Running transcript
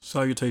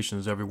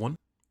Salutations, everyone,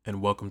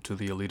 and welcome to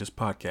the Elitist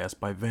Podcast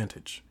by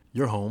Vantage,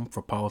 your home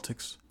for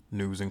politics,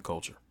 news, and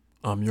culture.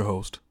 I'm your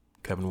host,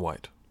 Kevin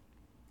White.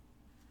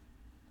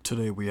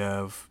 Today we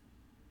have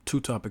two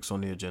topics on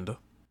the agenda.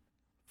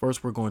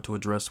 First, we're going to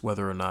address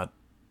whether or not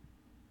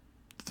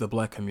the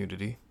black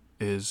community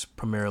is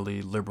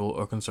primarily liberal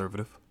or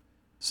conservative.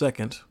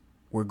 Second,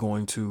 we're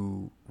going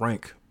to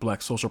rank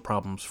black social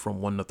problems from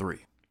 1 to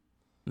 3.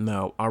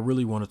 Now, I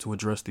really wanted to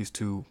address these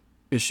two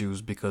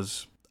issues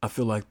because I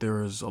feel like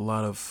there is a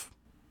lot of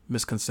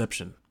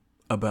misconception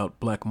about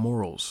black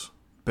morals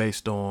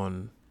based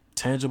on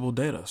tangible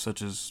data,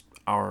 such as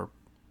our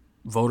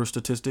voter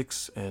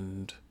statistics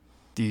and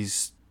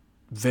these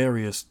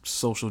various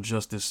social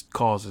justice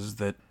causes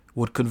that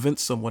would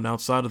convince someone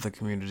outside of the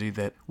community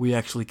that we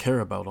actually care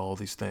about all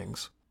these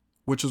things,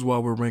 which is why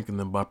we're ranking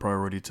them by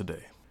priority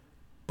today.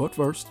 But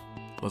first,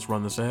 let's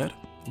run this ad.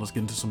 Let's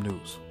get into some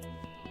news.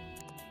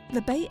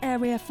 The Bay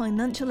Area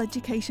Financial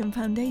Education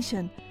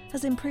Foundation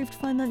has improved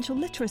financial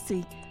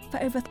literacy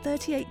for over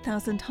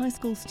 38,000 high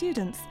school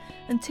students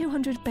and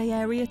 200 Bay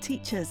Area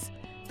teachers.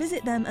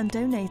 Visit them and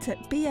donate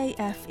at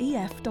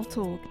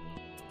bafef.org.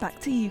 Back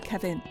to you,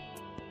 Kevin.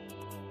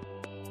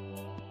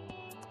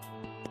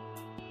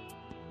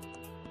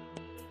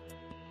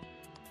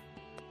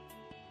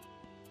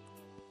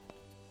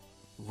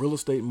 Real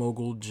estate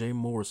mogul Jay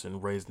Morrison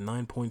raised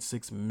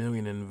 $9.6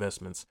 million in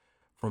investments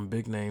from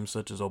big names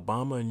such as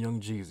Obama and Young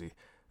Jeezy,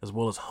 as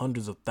well as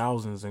hundreds of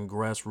thousands in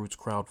grassroots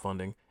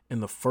crowdfunding in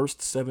the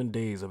first 7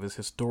 days of his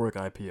historic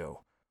IPO.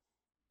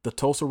 The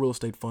Tulsa Real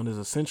Estate Fund is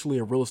essentially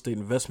a real estate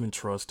investment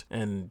trust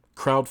and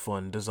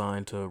crowdfund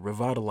designed to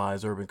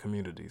revitalize urban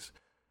communities.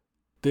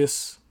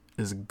 This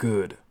is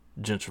good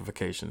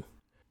gentrification.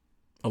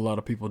 A lot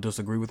of people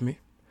disagree with me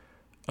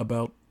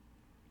about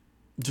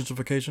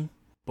gentrification,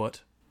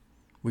 but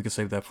we can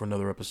save that for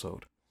another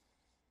episode.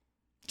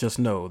 Just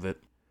know that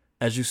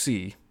as you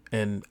see,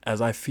 and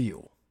as I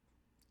feel,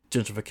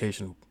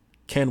 gentrification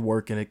can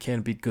work and it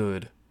can be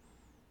good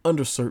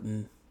under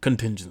certain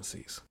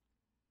contingencies.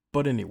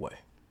 But anyway,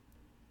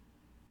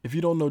 if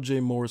you don't know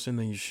Jay Morrison,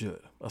 then you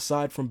should.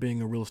 Aside from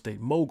being a real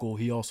estate mogul,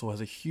 he also has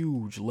a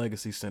huge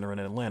legacy center in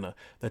Atlanta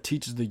that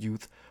teaches the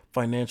youth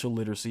financial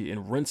literacy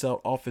and rents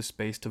out office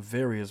space to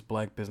various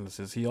black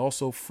businesses. He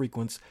also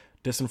frequents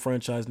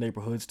disenfranchised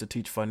neighborhoods to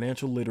teach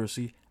financial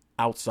literacy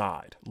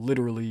outside,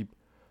 literally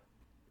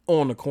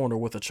on the corner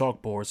with a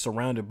chalkboard,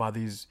 surrounded by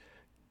these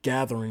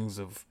gatherings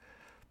of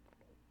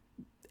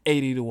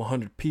 80 to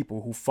 100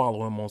 people who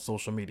follow him on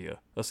social media,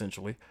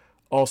 essentially.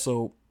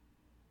 Also,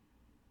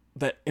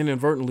 that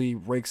inadvertently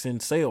rakes in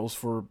sales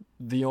for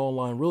the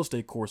online real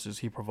estate courses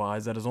he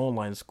provides at his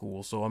online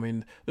school. So, I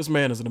mean, this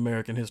man is an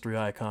American history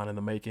icon in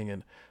the making,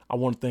 and I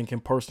want to thank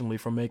him personally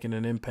for making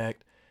an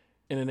impact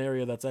in an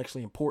area that's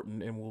actually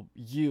important and will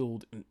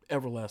yield an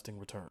everlasting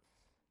return.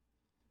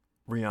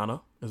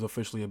 Rihanna is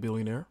officially a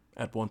billionaire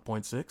at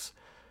 1.6,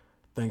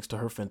 thanks to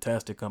her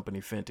fantastic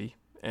company Fenty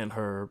and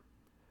her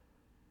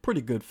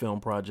pretty good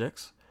film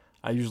projects.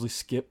 I usually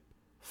skip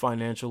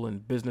financial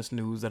and business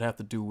news that have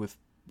to do with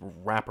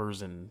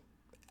rappers and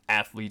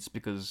athletes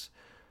because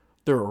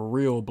there are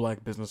real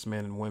black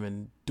businessmen and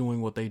women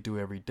doing what they do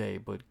every day.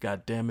 But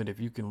god damn it, if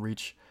you can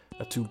reach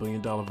a $2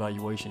 billion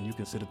valuation, you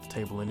can sit at the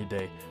table any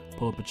day.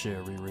 Pull up a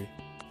chair, Riri.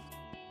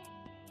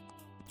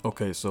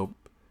 Okay, so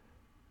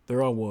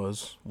there I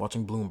was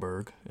watching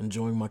Bloomberg,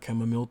 enjoying my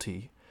chamomile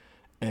tea,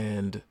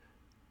 and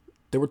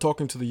they were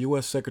talking to the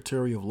U.S.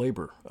 Secretary of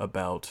Labor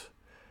about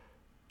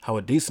how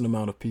a decent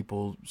amount of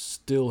people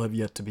still have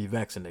yet to be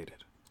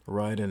vaccinated,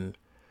 right? And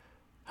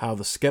how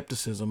the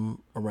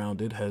skepticism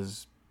around it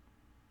has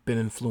been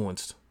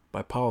influenced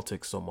by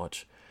politics so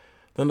much.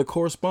 Then the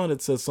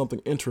correspondent says something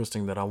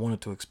interesting that I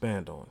wanted to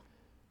expand on.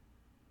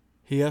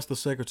 He asked the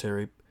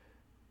secretary,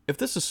 if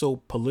this is so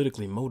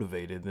politically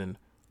motivated, then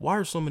why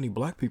are so many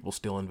black people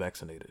still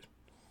unvaccinated?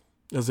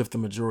 As if the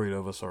majority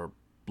of us are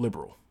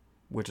liberal,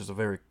 which is a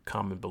very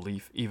common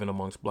belief even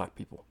amongst black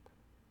people.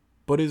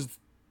 But is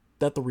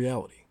that the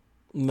reality?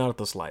 Not at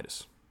the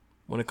slightest.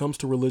 When it comes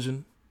to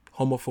religion,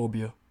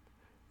 homophobia,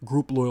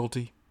 group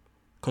loyalty,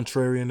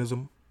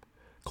 contrarianism,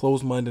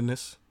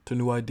 closed-mindedness to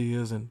new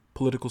ideas, and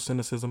political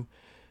cynicism,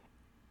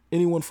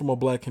 anyone from a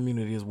black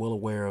community is well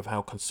aware of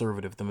how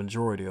conservative the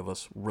majority of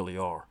us really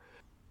are.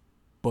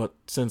 But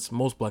since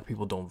most black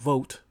people don't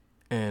vote,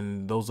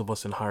 and those of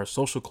us in higher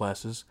social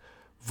classes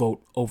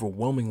vote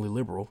overwhelmingly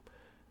liberal,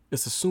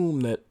 it's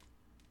assumed that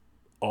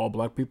all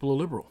black people are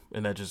liberal,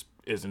 and that just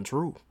isn't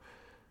true.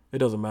 It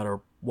doesn't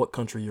matter what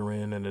country you're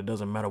in, and it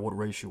doesn't matter what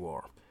race you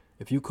are.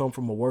 If you come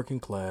from a working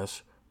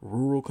class,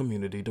 rural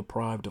community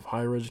deprived of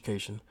higher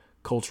education,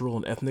 cultural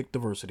and ethnic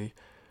diversity,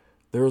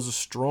 there is a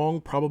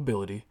strong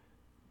probability,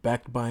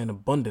 backed by an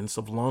abundance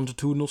of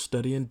longitudinal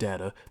study and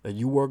data, that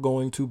you are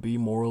going to be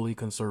morally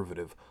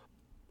conservative.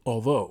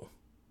 Although,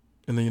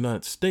 in the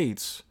United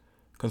States,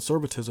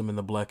 conservatism in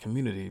the black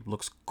community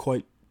looks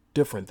quite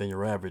different than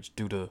your average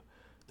due to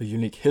the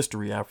unique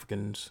history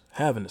Africans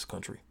have in this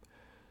country.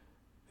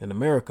 In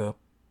America,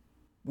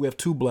 we have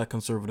two black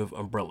conservative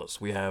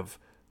umbrellas. We have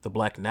the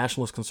black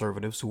nationalist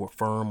conservatives who are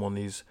firm on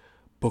these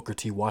Booker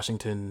T.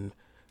 Washington,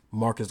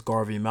 Marcus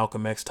Garvey,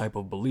 Malcolm X type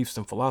of beliefs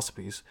and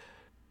philosophies.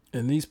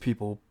 And these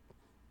people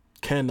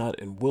cannot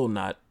and will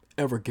not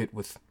ever get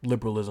with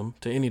liberalism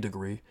to any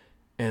degree,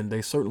 and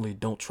they certainly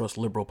don't trust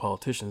liberal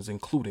politicians,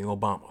 including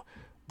Obama.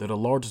 They're the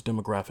largest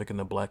demographic in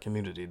the black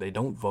community. They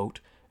don't vote,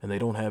 and they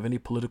don't have any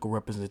political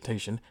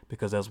representation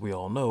because, as we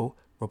all know,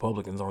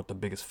 Republicans aren't the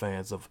biggest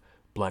fans of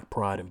black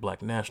pride and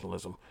black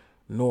nationalism,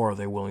 nor are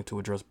they willing to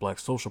address black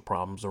social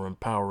problems or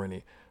empower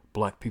any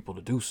black people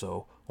to do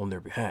so on their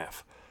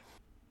behalf.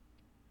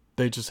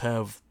 They just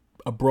have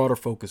a broader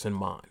focus in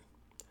mind.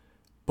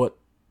 But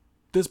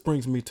this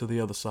brings me to the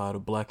other side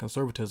of black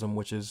conservatism,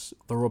 which is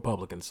the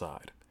Republican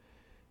side.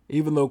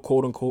 Even though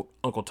quote-unquote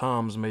Uncle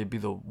Tom's may be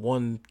the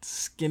one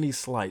skinny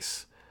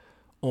slice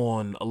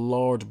on a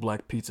large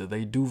black pizza,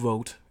 they do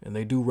vote and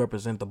they do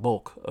represent the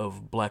bulk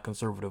of black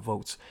conservative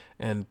votes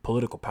and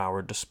political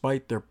power,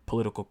 despite their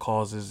political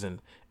causes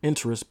and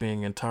interests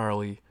being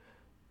entirely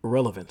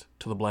irrelevant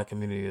to the black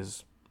community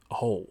as a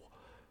whole.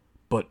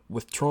 But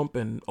with Trump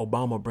and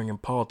Obama bringing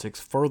politics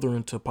further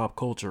into pop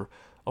culture,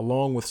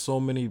 along with so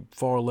many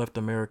far-left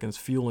Americans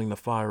fueling the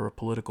fire of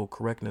political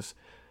correctness,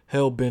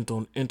 hell-bent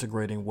on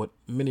integrating what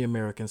many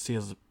Americans see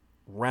as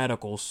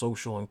radical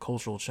social and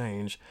cultural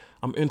change,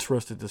 I'm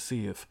interested to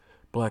see if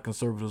black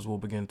conservatives will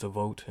begin to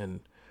vote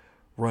and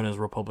run as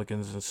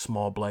Republicans in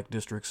small black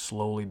districts,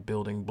 slowly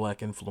building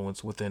black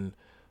influence within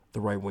the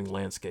right-wing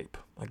landscape.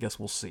 I guess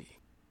we'll see.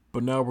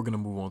 But now we're going to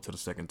move on to the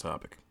second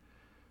topic.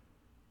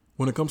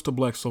 When it comes to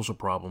black social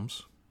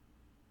problems,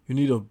 you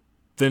need a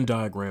Venn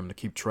diagram to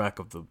keep track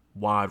of the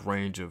wide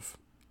range of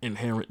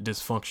inherent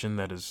dysfunction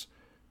that has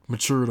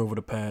matured over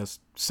the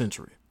past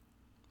century.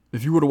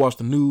 If you were to watch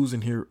the news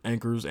and hear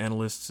anchors,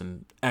 analysts,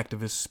 and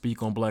activists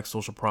speak on black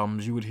social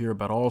problems, you would hear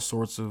about all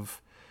sorts of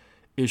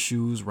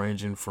issues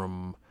ranging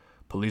from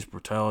police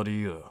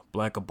brutality to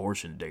black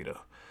abortion data.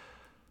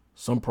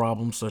 Some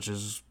problems, such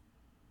as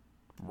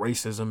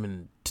racism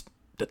in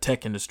the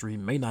tech industry,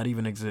 may not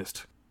even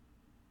exist.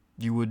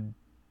 You would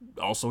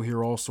also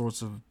hear all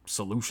sorts of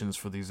solutions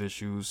for these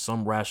issues,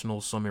 some rational,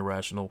 some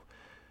irrational.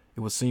 It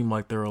would seem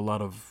like there are a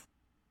lot of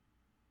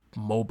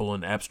mobile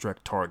and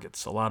abstract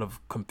targets, a lot of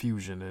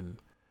confusion, and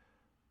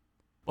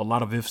a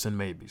lot of ifs and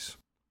maybes.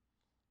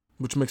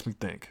 Which makes me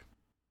think,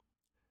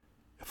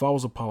 if I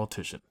was a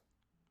politician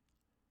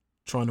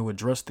trying to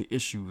address the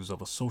issues of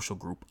a social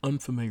group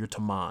unfamiliar to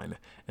mine,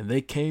 and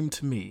they came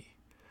to me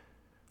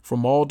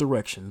from all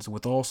directions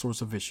with all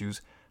sorts of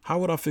issues, how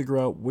would I figure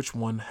out which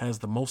one has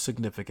the most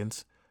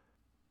significance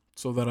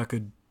so that I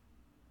could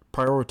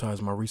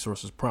prioritize my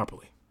resources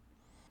properly?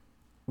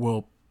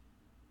 Well,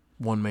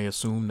 one may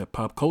assume that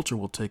pop culture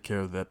will take care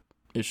of that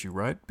issue,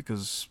 right?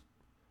 Because,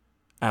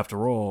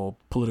 after all,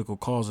 political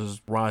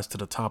causes rise to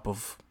the top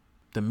of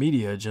the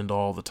media agenda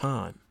all the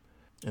time.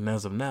 And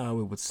as of now,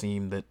 it would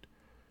seem that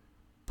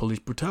police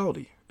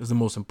brutality is the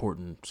most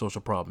important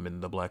social problem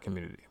in the black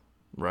community,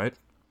 right?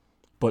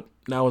 But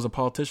now as a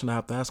politician, I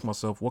have to ask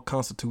myself, what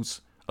constitutes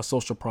a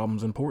social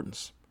problem's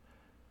importance?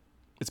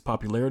 Its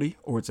popularity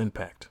or its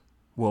impact?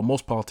 Well,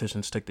 most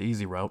politicians take the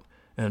easy route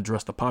and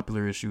address the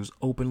popular issues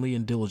openly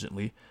and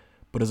diligently,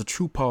 but as a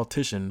true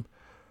politician,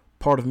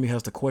 part of me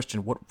has to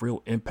question, what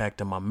real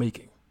impact am I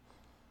making?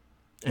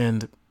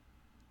 And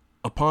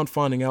upon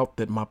finding out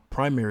that my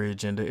primary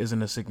agenda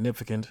isn't as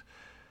significant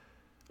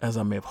as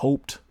I may have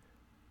hoped,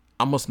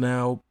 I must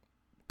now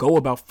go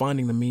about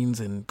finding the means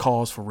and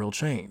cause for real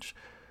change.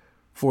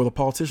 For the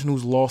politician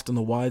who's lost in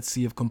the wide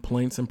sea of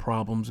complaints and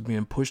problems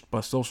being pushed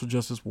by social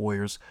justice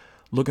warriors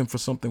looking for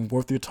something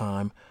worth your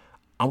time,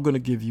 I'm going to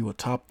give you a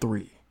top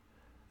 3,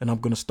 and I'm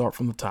going to start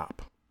from the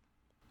top.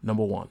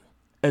 Number 1,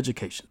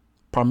 education,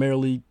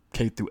 primarily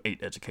K through 8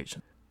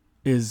 education,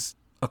 is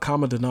a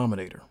common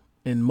denominator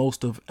in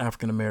most of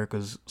African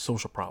America's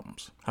social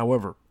problems.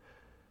 However,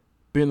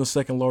 being the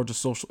second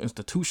largest social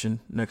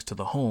institution next to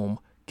the home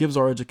gives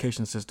our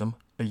education system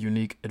a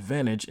unique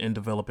advantage in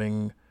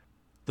developing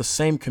the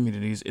same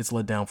communities it's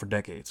led down for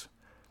decades.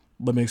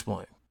 Let me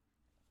explain.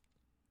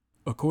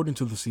 According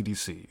to the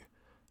CDC,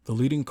 the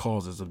leading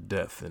causes of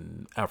death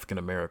in African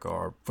America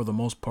are, for the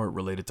most part,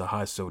 related to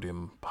high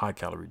sodium, high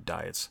calorie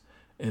diets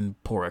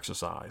and poor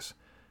exercise.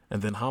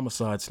 And then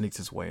homicide sneaks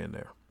its way in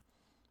there.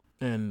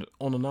 And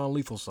on the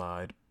non-lethal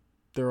side,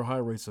 there are high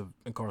rates of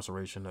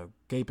incarceration, a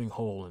gaping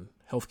hole in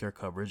healthcare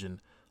coverage, and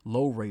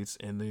low rates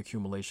in the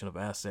accumulation of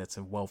assets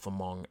and wealth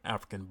among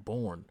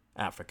African-born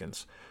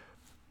Africans.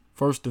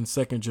 First and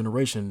second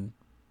generation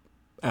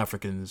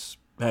Africans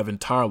have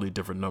entirely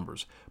different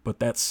numbers, but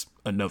that's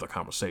another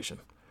conversation.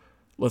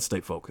 Let's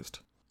stay focused.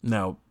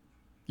 Now,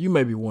 you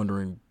may be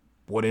wondering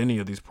what any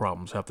of these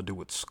problems have to do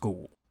with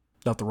school.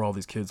 After all,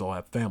 these kids all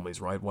have families,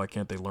 right? Why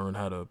can't they learn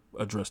how to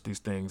address these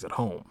things at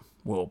home?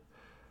 Well,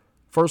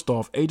 first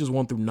off, ages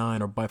 1 through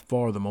 9 are by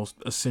far the most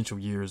essential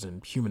years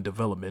in human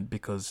development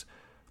because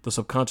the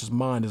subconscious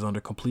mind is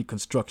under complete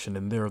construction,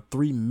 and there are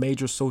 3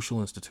 major social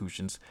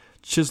institutions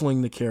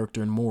chiseling the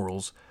character and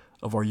morals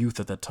of our youth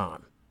at that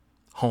time: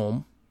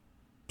 home,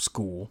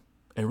 school,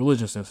 and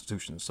religious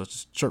institutions such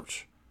as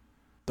church.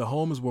 The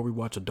home is where we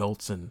watch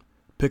adults and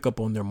pick up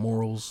on their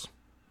morals,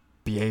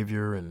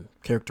 behavior, and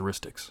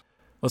characteristics.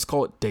 Let's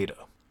call it data.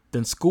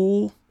 Then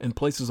school and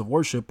places of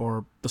worship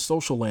are the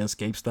social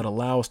landscapes that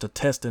allow us to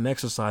test and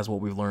exercise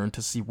what we've learned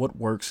to see what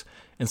works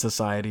in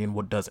society and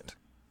what doesn't.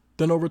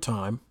 Then over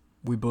time,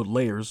 we build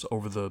layers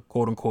over the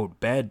quote-unquote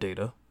bad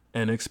data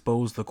and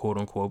expose the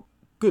quote-unquote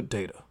good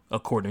data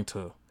according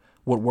to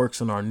what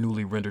works in our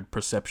newly rendered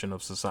perception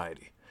of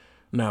society.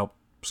 Now,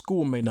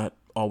 school may not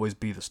always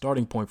be the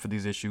starting point for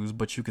these issues,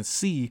 but you can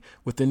see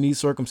within these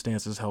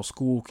circumstances how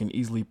school can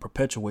easily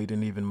perpetuate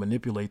and even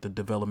manipulate the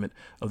development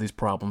of these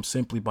problems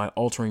simply by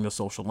altering the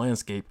social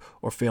landscape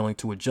or failing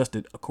to adjust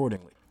it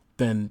accordingly.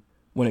 Then,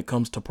 when it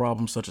comes to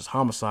problems such as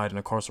homicide and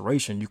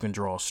incarceration, you can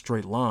draw a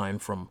straight line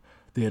from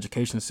the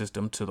education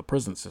system to the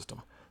prison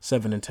system.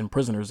 7 in 10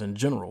 prisoners in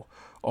general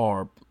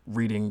are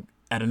reading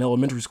at an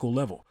elementary school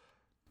level.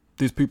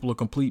 These people are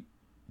complete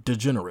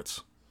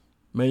degenerates,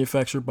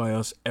 manufactured by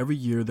us every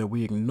year that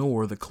we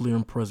ignore the clear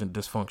and present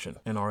dysfunction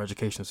in our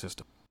education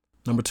system.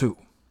 Number 2,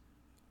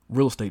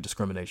 real estate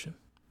discrimination.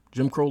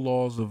 Jim Crow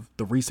laws of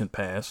the recent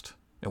past,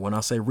 and when I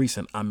say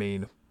recent, I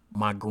mean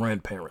my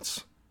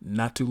grandparents,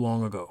 not too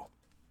long ago,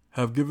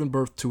 have given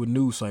birth to a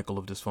new cycle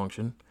of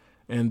dysfunction,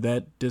 and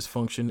that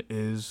dysfunction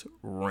is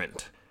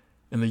rent.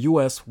 In the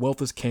U.S.,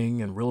 wealth is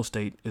king and real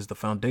estate is the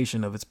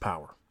foundation of its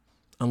power.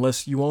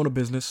 Unless you own a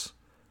business,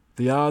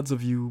 the odds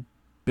of you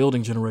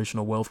building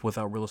generational wealth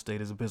without real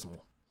estate is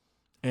abysmal.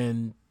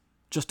 And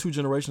just 2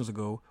 generations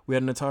ago, we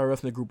had an entire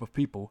ethnic group of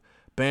people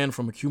banned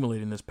from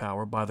accumulating this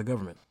power by the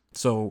government.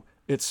 So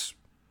it's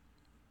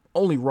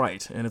only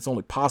right, and it's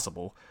only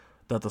possible,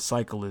 that the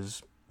cycle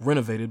is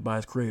renovated by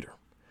its creator.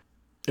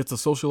 It's a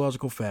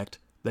sociological fact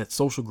that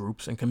social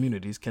groups and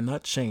communities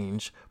cannot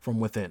change from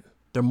within.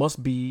 There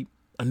must be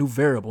a new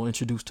variable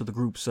introduced to the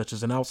group, such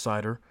as an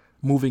outsider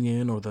moving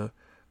in or the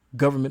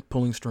government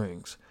pulling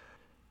strings.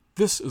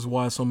 This is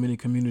why so many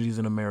communities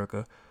in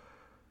America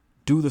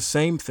do the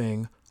same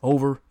thing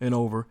over and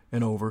over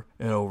and over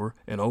and over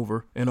and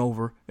over and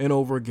over and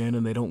over again,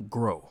 and they don't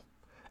grow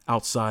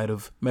outside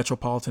of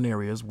metropolitan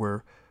areas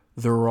where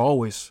there are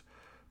always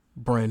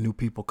brand new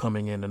people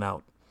coming in and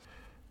out.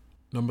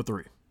 Number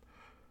 3,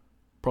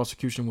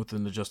 prosecution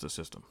within the justice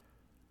system.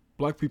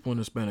 Black people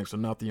and Hispanics are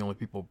not the only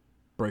people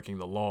breaking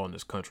the law in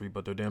this country,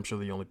 but they're damn sure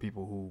the only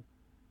people who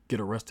get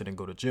arrested and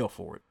go to jail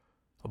for it.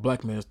 A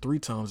black man is 3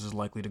 times as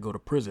likely to go to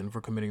prison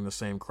for committing the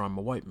same crime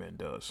a white man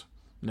does.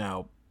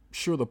 Now,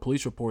 sure, the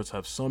police reports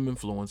have some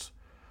influence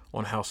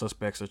on how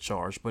suspects are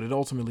charged, but it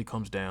ultimately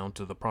comes down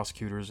to the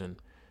prosecutors and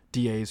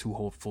DAs who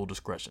hold full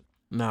discretion.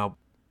 Now,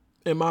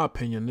 in my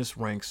opinion, this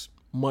ranks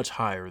much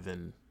higher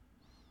than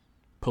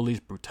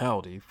police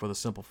brutality for the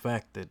simple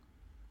fact that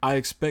I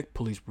expect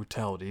police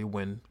brutality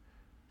when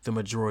the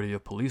majority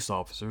of police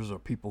officers are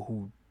people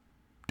who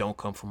don't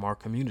come from our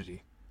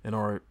community and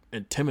are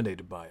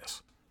intimidated by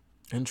us.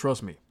 And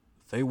trust me,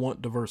 they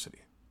want diversity.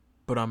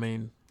 But I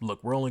mean,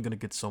 look, we're only going to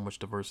get so much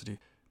diversity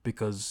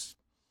because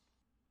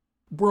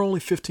we're only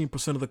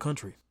 15% of the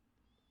country.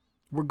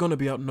 We're going to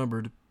be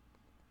outnumbered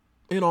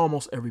in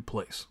almost every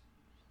place.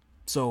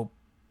 So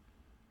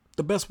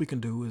the best we can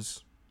do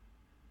is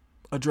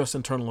address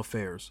internal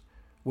affairs,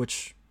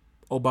 which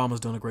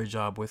Obama's done a great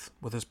job with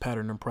his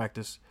pattern and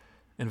practice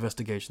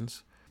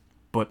investigations.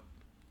 But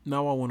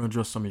now I want to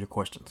address some of your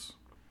questions.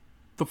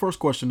 The first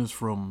question is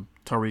from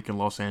Tariq in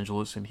Los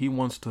Angeles, and he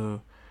wants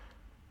to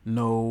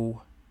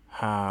know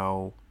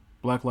how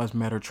Black Lives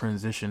Matter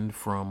transitioned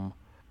from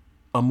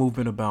a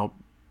movement about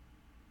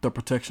the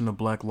protection of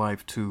black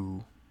life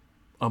to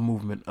a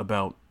movement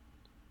about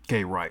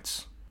gay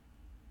rights.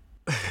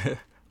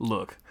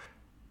 Look,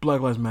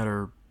 Black Lives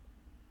Matter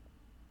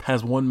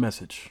has one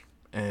message,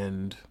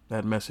 and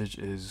that message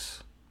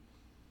is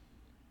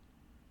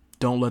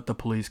don't let the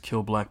police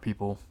kill black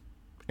people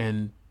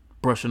and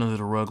brush it under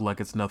the rug like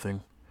it's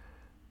nothing,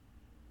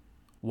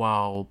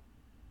 while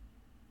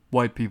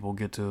white people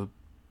get to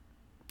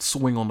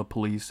swing on the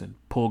police and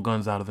pull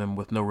guns out of them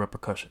with no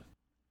repercussion.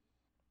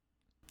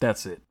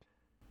 That's it.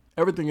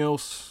 Everything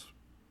else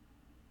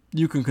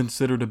you can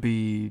consider to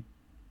be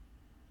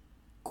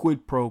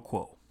quid pro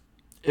quo.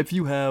 If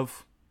you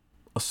have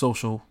a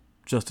social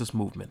justice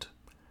movement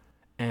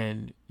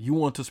and you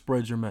want to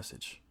spread your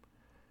message,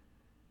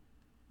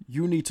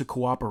 you need to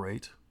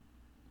cooperate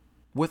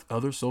with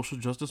other social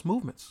justice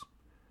movements.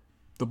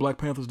 The Black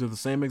Panthers did the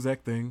same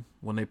exact thing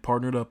when they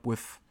partnered up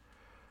with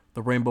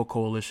the Rainbow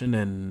Coalition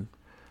and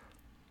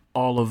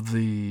all of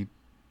the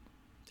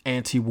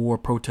anti-war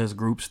protest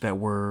groups that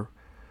were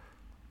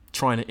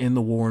trying to end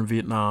the war in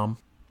Vietnam.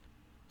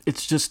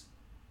 It's just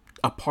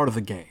a part of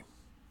the game.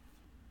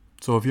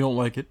 So if you don't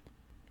like it,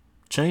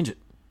 change it.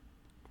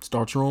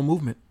 Start your own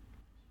movement.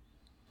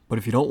 But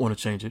if you don't want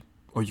to change it,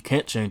 or you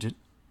can't change it,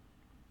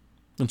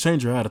 then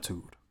change your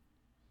attitude.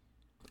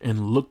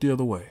 And look the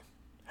other way.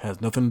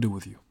 Has nothing to do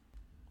with you.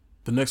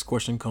 The next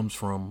question comes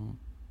from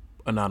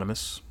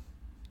Anonymous.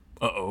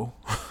 Uh-oh.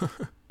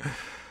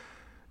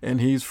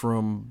 And he's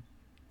from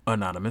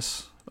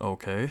Anonymous.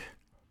 Okay.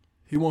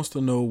 He wants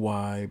to know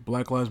why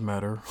Black Lives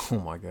Matter. Oh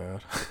my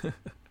God.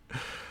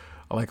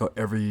 I like how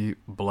every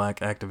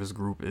black activist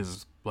group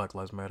is Black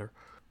Lives Matter.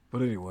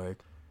 But anyway,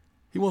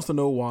 he wants to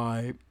know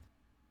why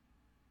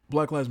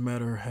Black Lives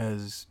Matter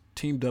has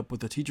teamed up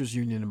with the teachers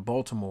union in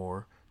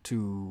Baltimore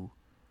to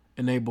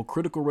enable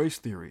critical race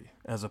theory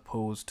as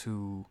opposed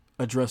to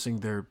addressing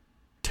their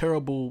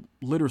terrible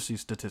literacy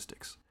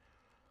statistics.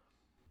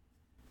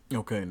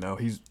 Okay, now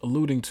he's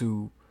alluding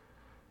to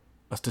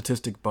a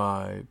statistic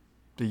by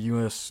the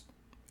U.S.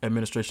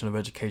 Administration of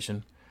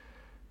Education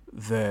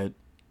that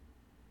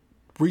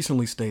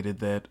recently stated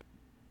that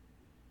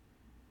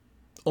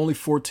only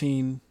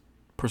 14%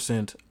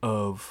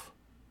 of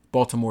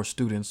Baltimore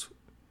students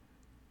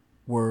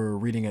were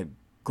reading at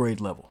grade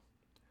level,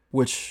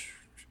 which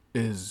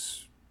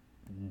is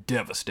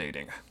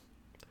devastating.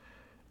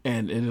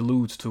 And it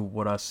alludes to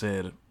what I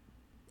said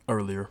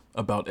earlier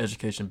about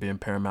education being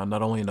paramount,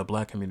 not only in the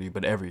black community,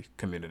 but every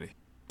community,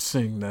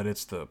 seeing that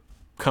it's the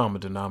common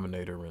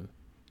denominator in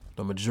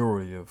the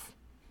majority of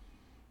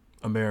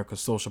America's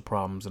social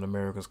problems and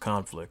America's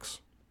conflicts.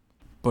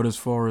 But as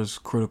far as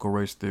critical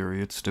race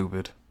theory, it's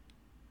stupid.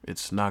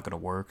 It's not going to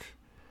work.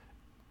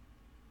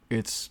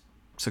 Its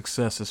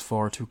success is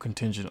far too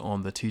contingent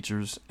on the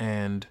teachers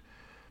and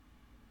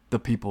the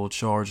people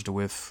charged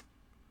with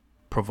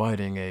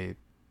providing a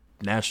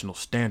national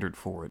standard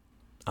for it.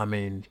 I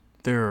mean,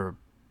 there are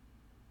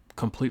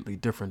completely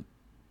different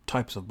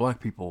types of black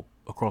people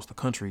across the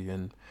country,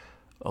 and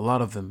a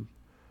lot of them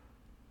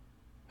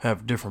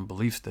have different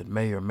beliefs that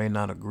may or may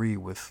not agree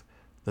with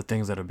the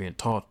things that are being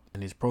taught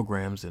in these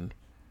programs, and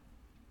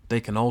they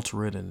can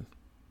alter it and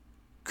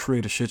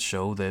create a shit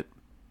show that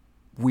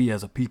we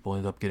as a people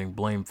end up getting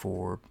blamed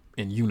for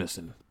in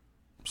unison.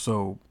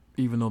 So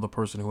even though the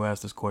person who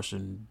asked this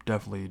question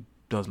definitely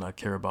does not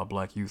care about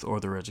black youth or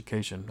their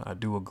education, I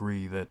do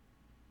agree that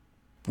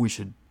we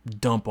should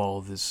dump all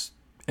of this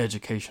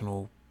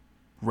educational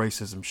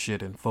racism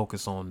shit and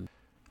focus on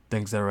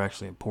things that are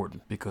actually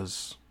important,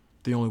 because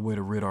the only way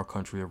to rid our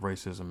country of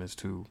racism is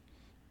to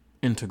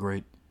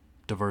integrate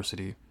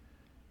diversity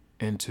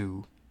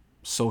into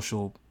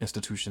social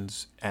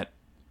institutions at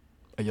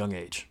a young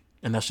age.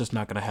 And that's just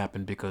not going to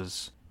happen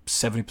because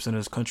 70% of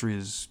this country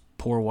is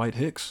poor white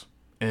hicks,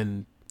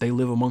 and they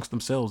live amongst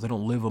themselves. They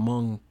don't live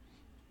among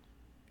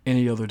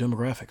any other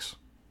demographics.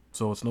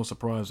 So it's no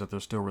surprise that they're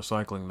still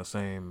recycling the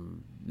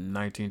same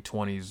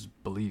 1920s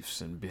beliefs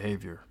and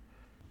behavior,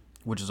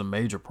 which is a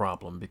major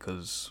problem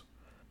because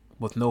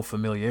with no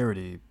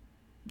familiarity,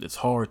 it's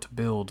hard to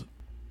build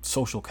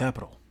social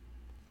capital,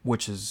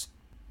 which is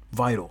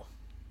vital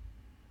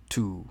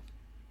to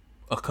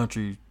a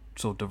country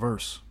so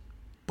diverse.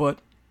 But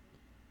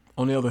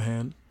on the other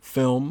hand,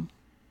 film,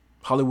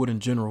 Hollywood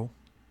in general,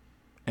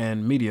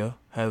 and media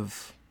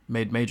have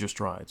made major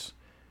strides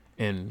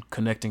in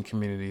connecting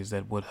communities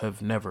that would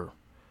have never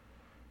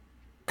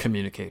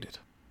communicated.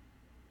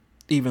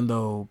 Even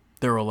though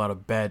there are a lot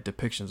of bad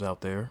depictions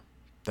out there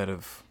that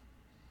have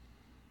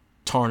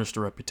tarnished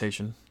the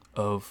reputation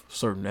of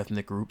certain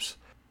ethnic groups,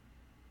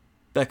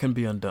 that can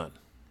be undone.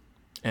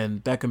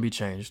 And that can be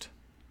changed.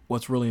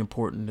 What's really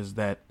important is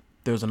that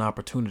there's an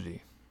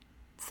opportunity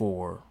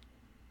for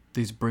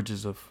these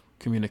bridges of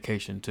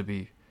communication to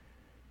be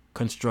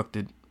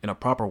constructed in a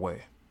proper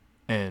way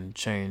and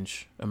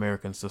change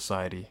American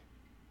society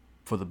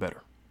for the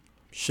better.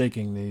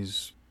 Shaking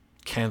these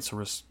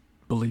cancerous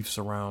beliefs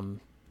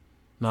around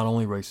not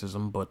only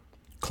racism, but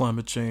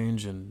climate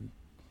change and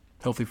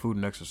healthy food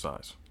and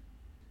exercise.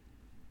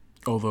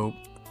 Although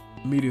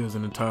media is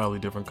an entirely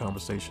different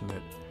conversation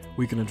that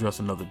we can address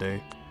another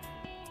day.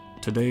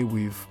 Today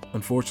we've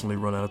unfortunately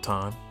run out of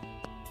time.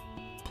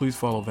 Please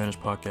follow Vanish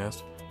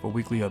Podcast for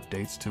weekly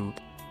updates to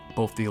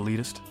both The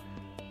Elitist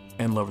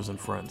and Lovers and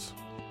Friends.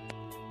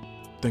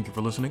 Thank you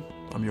for listening.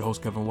 I'm your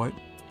host, Kevin White.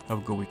 Have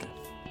a good weekend.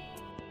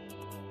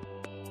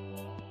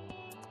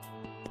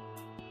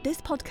 This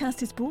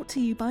podcast is brought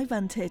to you by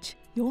Vantage,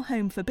 your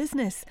home for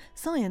business,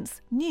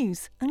 science,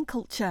 news, and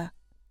culture.